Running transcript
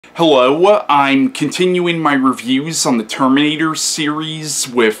Hello, I'm continuing my reviews on the Terminator series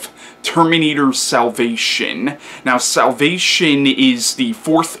with Terminator Salvation. Now, Salvation is the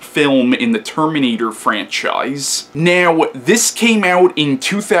fourth film in the Terminator franchise. Now, this came out in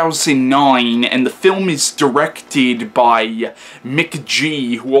 2009, and the film is directed by Mick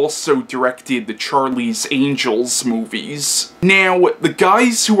G, who also directed the Charlie's Angels movies. Now, the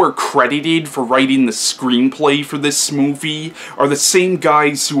guys who are credited for writing the screenplay for this movie are the same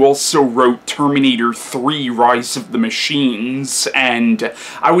guys who also wrote Terminator 3: Rise of the Machines, and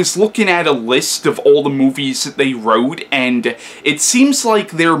I was looking at a list of all the movies that they wrote, and it seems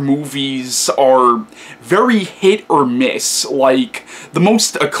like their movies are very hit or miss. Like, the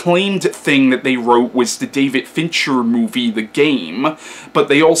most acclaimed thing that they wrote was the David Fincher movie, The Game, but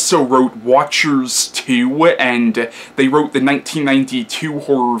they also wrote Watchers 2, and they wrote the 1992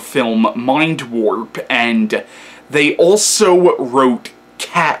 horror film Mind Warp, and they also wrote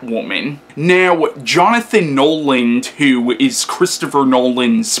Catwoman. Now, Jonathan Nolan, who is Christopher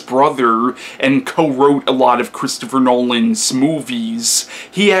Nolan's brother and co-wrote a lot of Christopher Nolan's movies,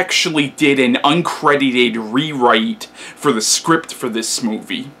 he actually did an uncredited rewrite for the script for this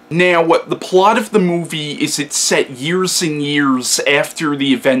movie. Now, the plot of the movie is it's set years and years after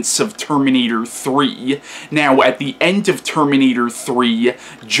the events of Terminator 3. Now, at the end of Terminator 3,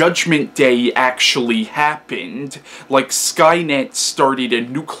 Judgment Day actually happened. Like, Skynet started a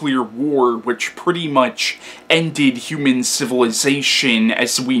nuclear war which pretty much ended human civilization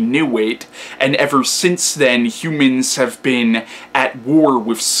as we knew it, and ever since then, humans have been at war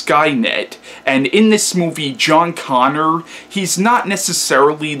with Skynet. And in this movie, John Connor, he's not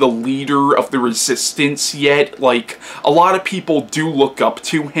necessarily the leader of the Resistance yet. Like, a lot of people do look up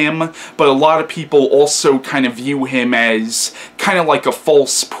to him, but a lot of people also kind of view him as kind of like a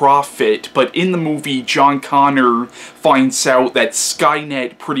false prophet. But in the movie, John Connor finds out that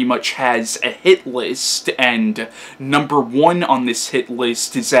Skynet pretty much has a hit list, and number one on this hit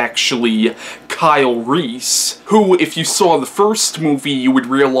list is actually Kyle Reese, who, if you saw the first movie, you would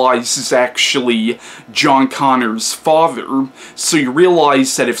realize is actually John Connor's father. So you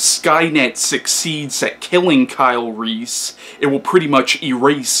realize that if Skynet succeeds at killing Kyle Reese, it will pretty much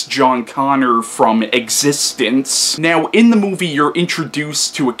erase John Connor from existence. Now, in the movie, you're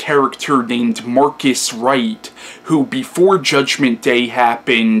introduced to a character named Marcus Wright, who, before Judgment Day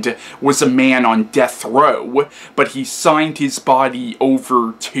happened, was a man on death row, but he signed his body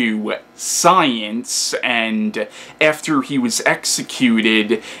over to science, and after he was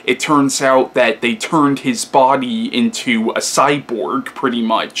executed, it turns out that they turned his body into a cyborg, pretty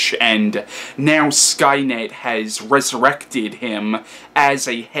much, and now Skynet has resurrected him as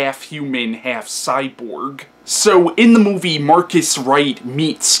a half-human, half-cyborg. So, in the movie, Marcus Wright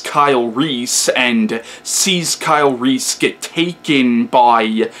meets Kyle Reese and sees Kyle Reese get taken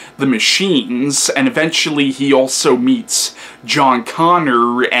by the machines, and eventually he also meets John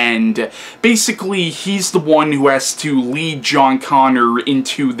Connor, and basically he's the one who has to lead John Connor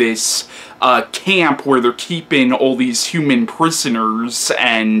into this camp where they're keeping all these human prisoners,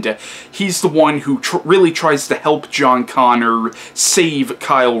 and he's the one who really tries to help John Connor save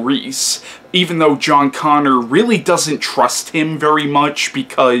Kyle Reese, even though John Connor really doesn't trust him very much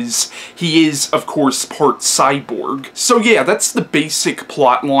because he is, of course, part cyborg. So yeah, that's the basic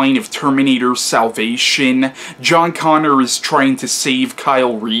plotline of Terminator Salvation. John Connor is trying to save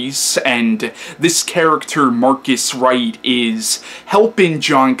Kyle Reese, and this character, Marcus Wright, is helping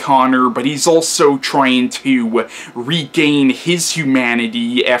John Connor, but he's also trying to regain his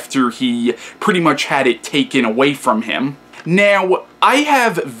humanity after he pretty much had it taken away from him. Now, I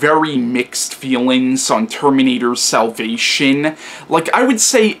have very mixed feelings on Terminator Salvation. Like, I would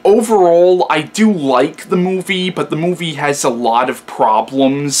say overall, I do like the movie, but the movie has a lot of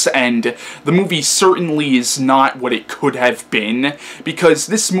problems, and the movie certainly is not what it could have been, because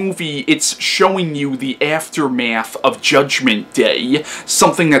this movie, it's showing you the aftermath of Judgment Day,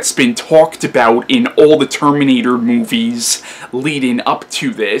 something that's been talked about in all the Terminator movies leading up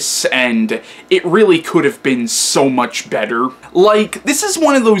to this, and it really could have been so much better. Like, this is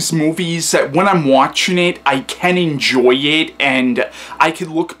one of those movies that when I'm watching it, I can enjoy it, and I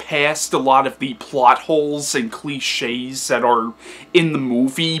can look past a lot of the plot holes and cliches that are in the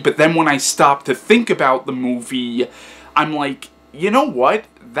movie, but then when I stop to think about the movie, I'm like, you know what?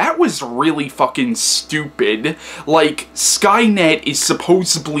 That was really fucking stupid. Like, Skynet is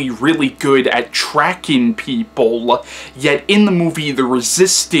supposedly really good at tracking people, yet in the movie the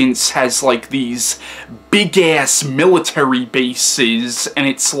Resistance has like these big-ass military bases, and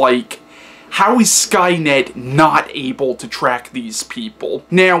it's like, how is Skynet not able to track these people?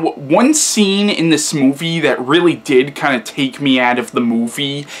 Now, one scene in this movie that really did kind of take me out of the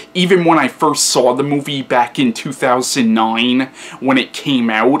movie, even when I first saw the movie back in 2009 when it came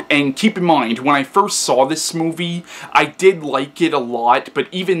out, and keep in mind, when I first saw this movie, I did like it a lot, but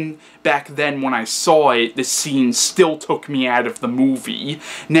even back then when I saw it, the scene still took me out of the movie.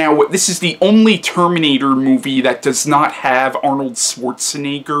 Now, this is the only Terminator movie that does not have Arnold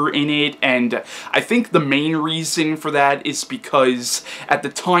Schwarzenegger in it, and I think the main reason for that is because at the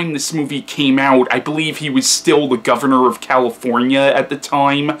time this movie came out, I believe he was still the governor of California at the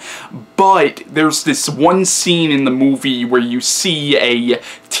time, but there's this one scene in the movie where you see a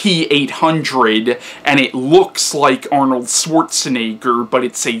T-800, and it looks like Arnold Schwarzenegger, but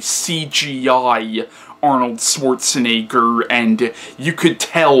it's a CGI Arnold Schwarzenegger, and you could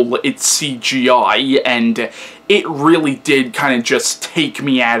tell it's CGI, and it really did kind of just take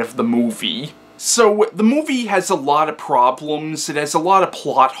me out of the movie. So, the movie has a lot of problems, it has a lot of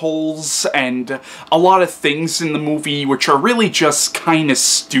plot holes, and a lot of things in the movie which are really just kinda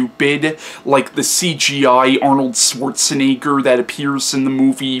stupid, like the CGI Arnold Schwarzenegger that appears in the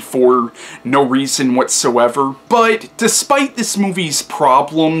movie for no reason whatsoever. But, despite this movie's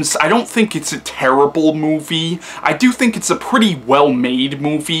problems, I don't think it's a terrible movie. I do think it's a pretty well-made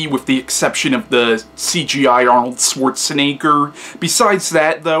movie, with the exception of the CGI Arnold Schwarzenegger. Besides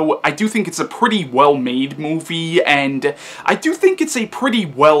that, though, I do think it's a pretty well-made movie, and I do think it's a pretty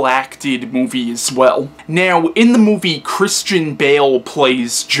well-acted movie as well. Now, in the movie, Christian Bale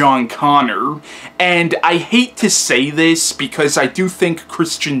plays John Connor, and I hate to say this because I do think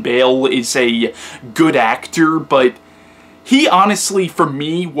Christian Bale is a good actor, but he honestly, for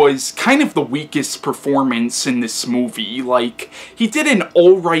me, was kind of the weakest performance in this movie. Like, he did an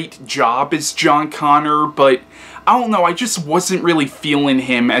alright job as John Connor, but I don't know, I just wasn't really feeling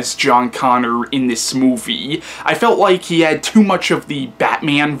him as John Connor in this movie. I felt like he had too much of the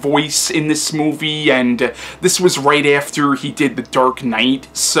Batman voice in this movie, and this was right after he did The Dark Knight,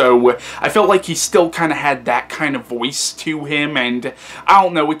 so I felt like he still kind of had that kind of voice to him, and I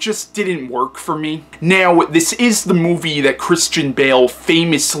don't know, it just didn't work for me. Now, this is the movie that Christian Bale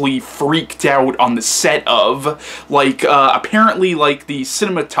famously freaked out on the set of. Like, apparently, like, the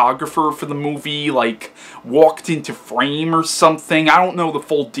cinematographer for the movie, like, walked into frame or something. I don't know the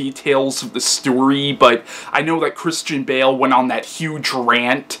full details of the story, but I know that Christian Bale went on that huge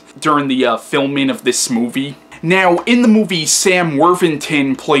rant during the filming of this movie. Now, in the movie, Sam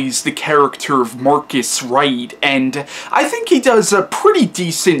Worthington plays the character of Marcus Wright, and I think he does a pretty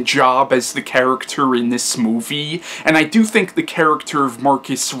decent job as the character in this movie, and I do think the character of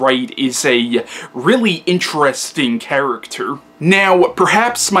Marcus Wright is a really interesting character. Now,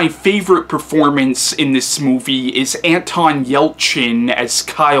 perhaps my favorite performance in this movie is Anton Yelchin as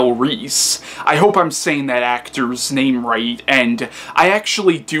Kyle Reese. I hope I'm saying that actor's name right, and I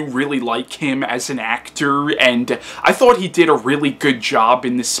actually do really like him as an actor, and I thought he did a really good job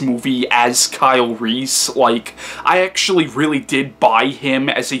in this movie as Kyle Reese. Like, I actually really did buy him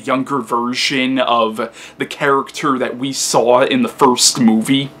as a younger version of the character that we saw in the first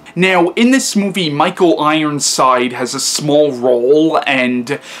movie. Now, in this movie, Michael Ironside has a small role,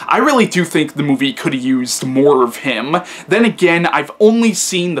 and I really do think the movie could have used more of him. Then again, I've only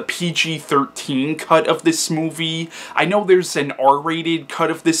seen the PG-13 cut of this movie. I know there's an R-rated cut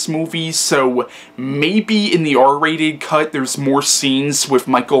of this movie, so maybe in the R-rated cut there's more scenes with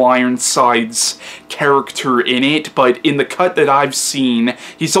Michael Ironside's character in it, but in the cut that I've seen,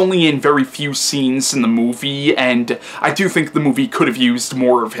 he's only in very few scenes in the movie, and I do think the movie could have used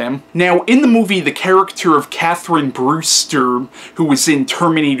more of him. Now, in the movie, the character of Catherine Brewster, who was in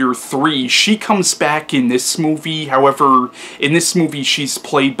Terminator 3, she comes back in this movie. However, in this movie, she's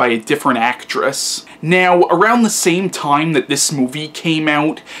played by a different actress. Now, around the same time that this movie came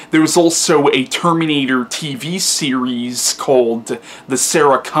out, there was also a Terminator TV series called The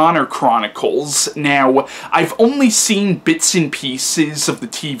Sarah Connor Chronicles. Now, I've only seen bits and pieces of the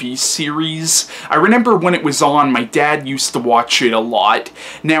TV series. I remember when it was on, my dad used to watch it a lot.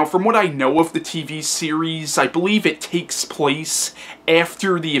 Now, from what I know of the TV series, I believe it takes place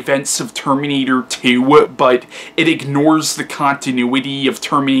after the events of Terminator 2, but it ignores the continuity of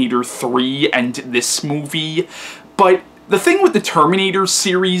Terminator 3 and this movie. But The thing with the Terminator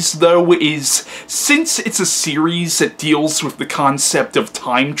series, though, is since it's a series that deals with the concept of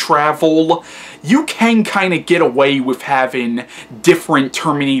time travel, you can kind of get away with having different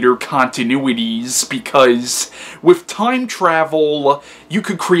Terminator continuities, because with time travel, you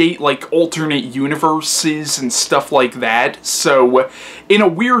could create, like, alternate universes and stuff like that. So, in a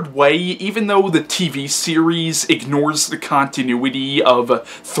weird way, even though the TV series ignores the continuity of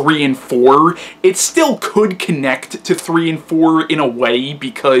 3 and 4, it still could connect to 3 and 4 in a way,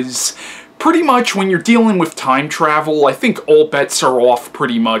 because pretty much when you're dealing with time travel, I think all bets are off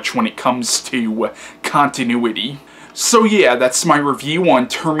pretty much when it comes to continuity. So yeah, that's my review on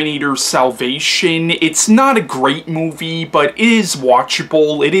Terminator Salvation. It's not a great movie, but it is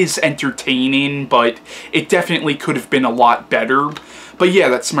watchable, it is entertaining, but it definitely could have been a lot better. But yeah,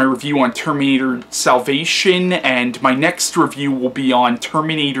 that's my review on Terminator Salvation, and my next review will be on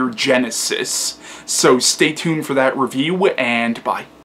Terminator Genisys. So stay tuned for that review, and bye.